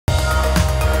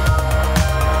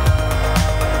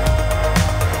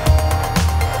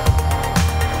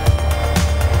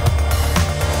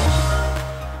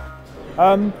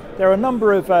There are a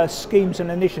number of schemes and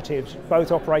initiatives,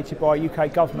 both operated by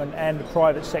UK government and the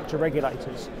private sector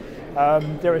regulators.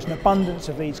 There is an abundance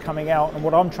of these coming out, and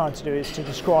what I'm trying to do is to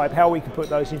describe how we can put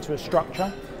those into a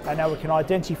structure and how we can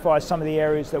identify some of the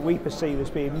areas that we perceive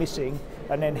as being missing,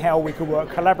 and then how we can work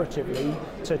collaboratively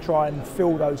to try and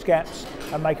fill those gaps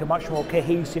and make a much more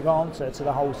cohesive answer to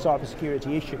the whole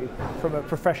cybersecurity issue from a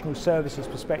professional services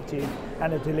perspective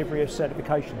and a delivery of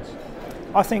certifications.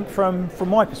 I think from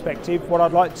my perspective, what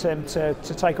I'd like to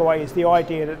take away is the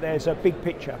idea that there's a big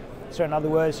picture. So in other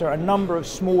words, there are a number of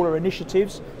smaller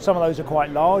initiatives. Some of those are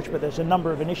quite large, but there's a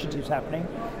number of initiatives happening.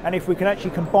 And if we can actually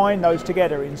combine those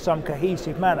together in some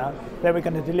cohesive manner, then we're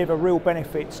going to deliver real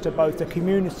benefits to both the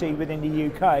community within the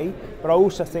UK, but I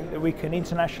also think that we can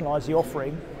internationalise the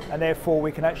offering, and therefore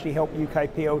we can actually help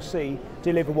UK PLC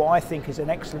deliver what I think is an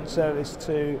excellent service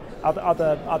to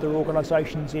other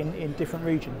organisations in different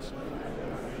regions.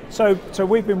 So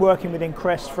we've been working within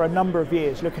CREST for a number of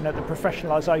years, looking at the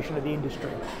professionalisation of the industry.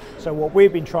 So what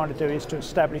we've been trying to do is to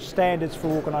establish standards for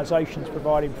organisations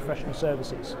providing professional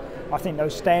services. I think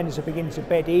those standards are beginning to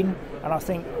bed in, and I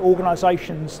think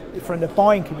organisations from the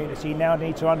buying community now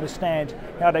need to understand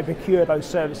how they procure those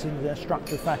services in a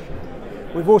structured fashion.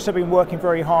 We've also been working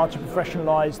very hard to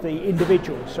professionalise the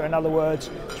individuals, so in other words,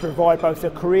 to provide both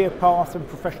a career path and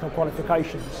professional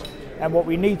qualifications. And what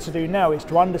we need to do now is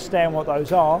to understand what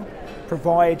those are,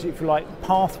 provide, if you like,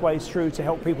 pathways through to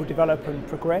help people develop and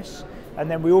progress, and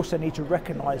then we also need to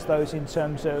recognise those in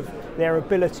terms of their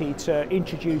ability to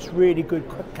introduce really good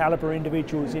calibre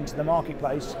individuals into the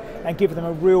marketplace and give them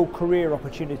a real career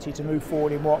opportunity to move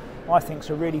forward in what I think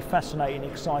is a really fascinating,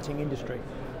 exciting industry.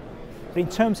 But in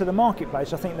terms of the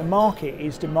marketplace, I think the market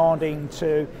is demanding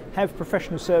to have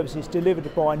professional services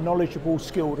delivered by knowledgeable,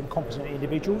 skilled and competent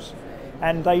individuals,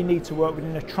 and they need to work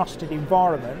within a trusted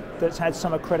environment that's had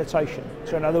some accreditation.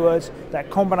 So in other words,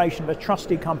 that combination of a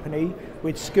trusted company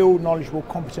with skilled, knowledgeable,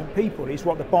 competent people is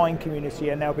what the buying community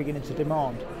are now beginning to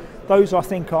demand. Those, I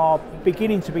think, are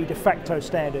beginning to be de facto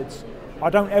standards.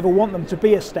 I don't ever want them to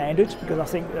be a standard, because I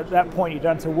think at that point you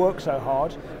don't have to work so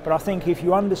hard, but I think if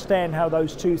you understand how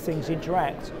those two things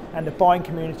interact and the buying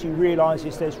community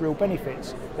realises there's real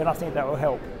benefits, then I think that will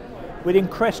help. Within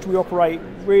CREST we operate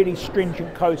really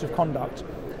stringent codes of conduct,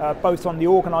 both on the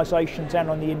organisations and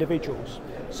on the individuals.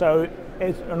 So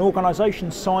if an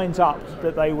organisation signs up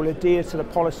that they will adhere to the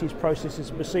policies, processes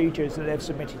and procedures that they've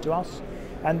submitted to us,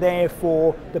 and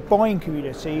therefore the buying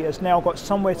community has now got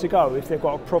somewhere to go if they've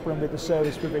got a problem with the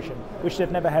service provision, which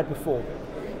they've never had before.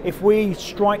 If we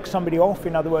strike somebody off,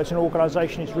 in other words an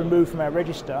organisation is removed from our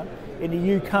register, in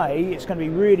the UK it's going to be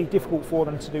really difficult for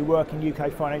them to do work in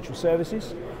UK financial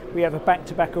services. We have a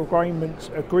back-to-back agreement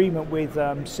with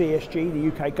CSG,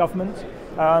 the UK government,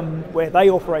 where they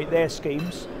operate their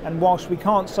schemes, and whilst we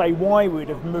can't say why we would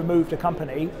have removed a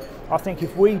company, I think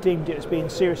if we deemed it as being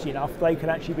serious enough, they can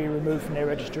actually be removed from their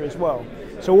register as well.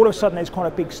 So all of a sudden there's quite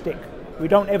a big stick. We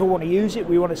don't ever want to use it,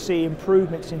 we want to see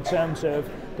improvements in terms of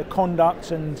the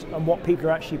conduct and what people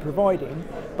are actually providing,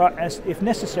 but if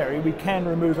necessary we can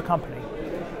remove a company.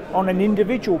 On an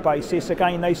individual basis,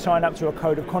 again, they sign up to a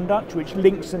code of conduct which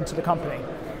links them to the company.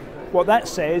 What that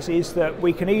says is that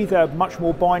we can either, much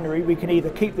more binary, we can either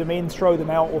keep them in, throw them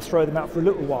out, or throw them out for a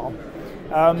little while.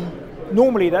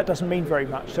 Normally that doesn't mean very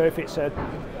much, so if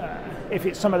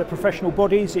it's some of the professional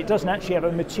bodies, it doesn't actually have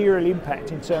a material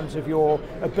impact in terms of your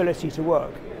ability to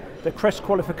work. The CREST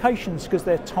qualifications, because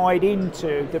they're tied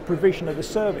into the provision of the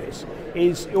service,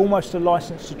 is almost a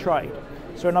licence to trade.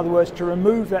 So in other words, to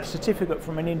remove that certificate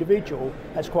from an individual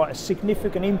has quite a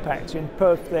significant impact in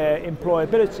both their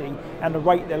employability and the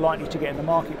rate they're likely to get in the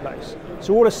marketplace.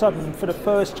 So all of a sudden, for the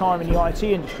first time in the IT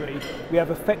industry, we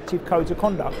have effective codes of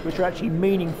conduct which are actually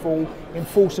meaningful,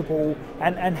 enforceable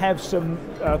and have some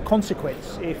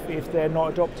consequence if they're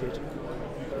not adopted.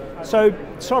 So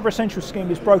Cyber Essentials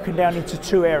scheme is broken down into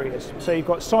two areas. So you've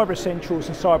got Cyber Essentials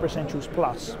and Cyber Essentials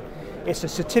Plus. It's a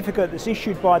certificate that's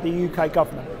issued by the UK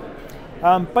government.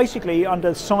 Basically,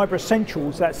 under Cyber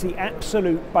Essentials, that's the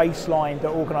absolute baseline that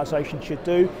organisations should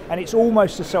do, and it's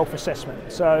almost a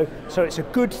self-assessment. So it's a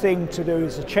good thing to do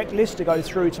as a checklist to go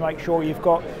through to make sure you've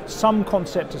got some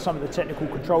concept of some of the technical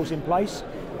controls in place.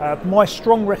 My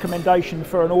strong recommendation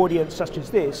for an audience such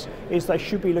as this is they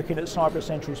should be looking at Cyber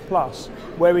Essentials Plus,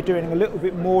 where we're doing a little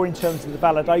bit more in terms of the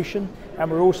validation,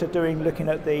 and we're also looking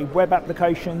at the web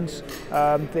applications,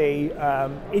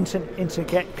 the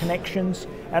internet connections,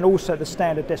 and also the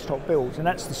standard desktop builds. And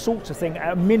that's the sorts of thing,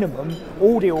 at a minimum,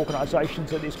 all the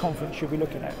organisations at this conference should be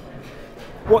looking at.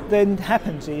 What then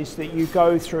happens is that you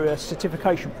go through a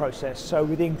certification process. So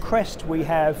within CREST we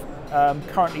have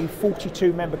currently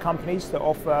 42 member companies that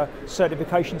offer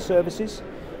certification services.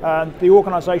 The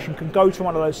organisation can go to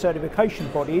one of those certification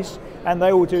bodies and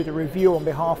they will do the review on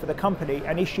behalf of the company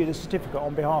and issue the certificate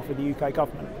on behalf of the UK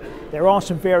government. There are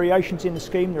some variations in the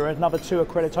scheme. There are another 2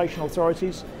 accreditation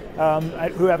authorities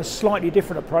who have a slightly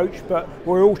different approach, but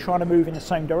we're all trying to move in the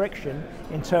same direction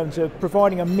in terms of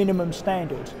providing a minimum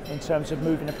standard in terms of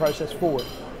moving the process forward.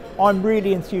 I'm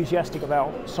really enthusiastic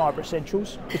about Cyber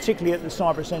Essentials, particularly at the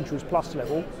Cyber Essentials Plus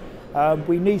level.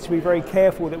 We need to be very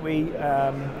careful that we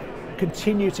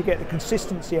continue to get the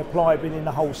consistency applied within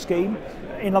the whole scheme.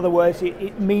 In other words,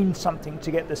 it means something to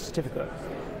get the certificate.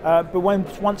 But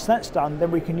once that's done,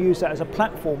 then we can use that as a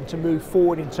platform to move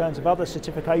forward in terms of other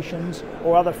certifications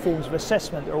or other forms of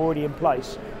assessment that are already in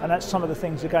place. And that's some of the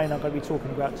things, again, I'm going to be talking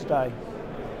about today.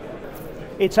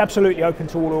 It's absolutely open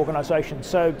to all organisations.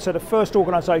 So the first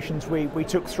organisations we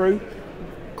took through,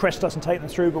 CREST doesn't take them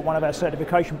through, but one of our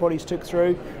certification bodies took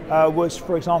through, was,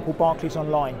 for example, Barclays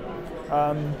Online.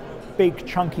 Big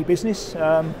chunky business,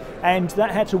 and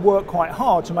that had to work quite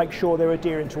hard to make sure they're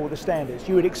adhering to all the standards.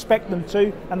 You would expect them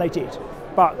to, and they did.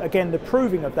 But again, the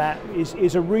proving of that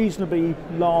is a reasonably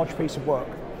large piece of work.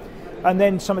 And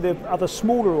then some of the other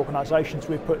smaller organisations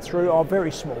we've put through are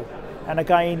very small. And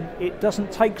again, it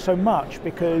doesn't take so much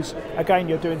because, again,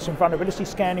 you're doing some vulnerability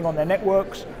scanning on their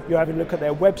networks, you're having a look at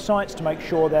their websites to make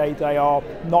sure they are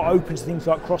not open to things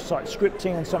like cross-site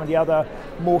scripting and some of the other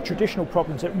more traditional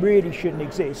problems that really shouldn't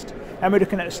exist. And we're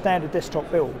looking at a standard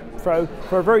desktop build. For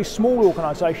a very small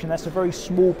organisation, that's a very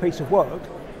small piece of work,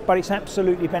 but it's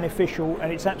absolutely beneficial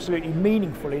and it's absolutely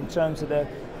meaningful in terms of the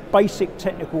basic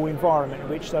technical environment in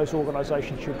which those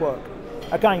organisations should work.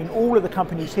 Again, all of the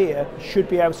companies here should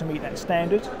be able to meet that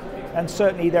standard, and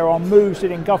certainly there are moves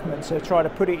within government to try to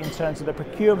put it in terms of the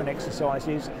procurement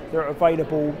exercises that are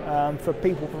available for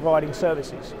people providing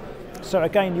services. So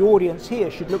again, the audience here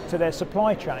should look to their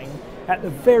supply chain at the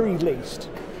very least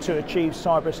to achieve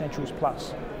Cyber Essentials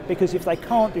Plus. Because if they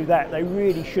can't do that, they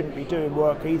really shouldn't be doing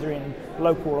work either in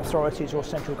local authorities or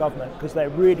central government, because they're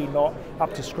really not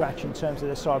up to scratch in terms of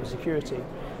their cyber security.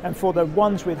 And for the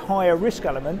ones with higher risk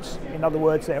elements, in other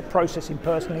words, they're processing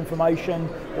personal information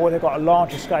or they've got a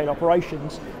larger scale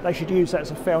operations, they should use that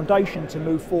as a foundation to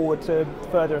move forward to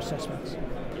further assessments.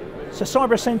 So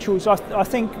Cyber Essentials, I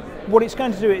think what it's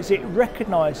going to do is it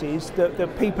recognises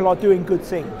that people are doing good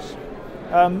things.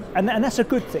 And that's a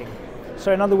good thing.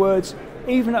 So in other words,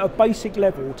 even at a basic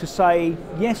level, to say,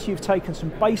 yes, you've taken some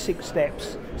basic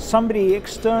steps, somebody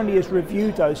externally has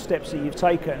reviewed those steps that you've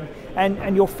taken,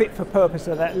 and you're fit for purpose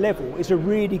at that level is a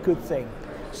really good thing.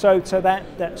 So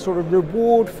that sort of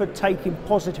reward for taking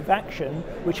positive action,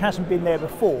 which hasn't been there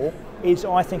before, is,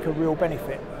 I think, a real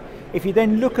benefit. If you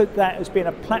then look at that as being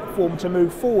a platform to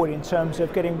move forward in terms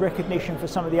of getting recognition for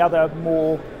some of the other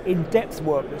more in-depth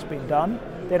work that's been done,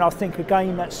 then I think,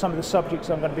 again, that's some of the subjects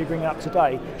I'm going to be bringing up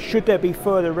today. Should there be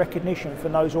further recognition for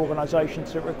those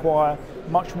organisations that require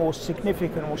much more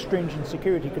significant or stringent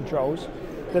security controls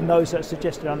than those that are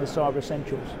suggested under Cyber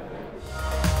Essentials?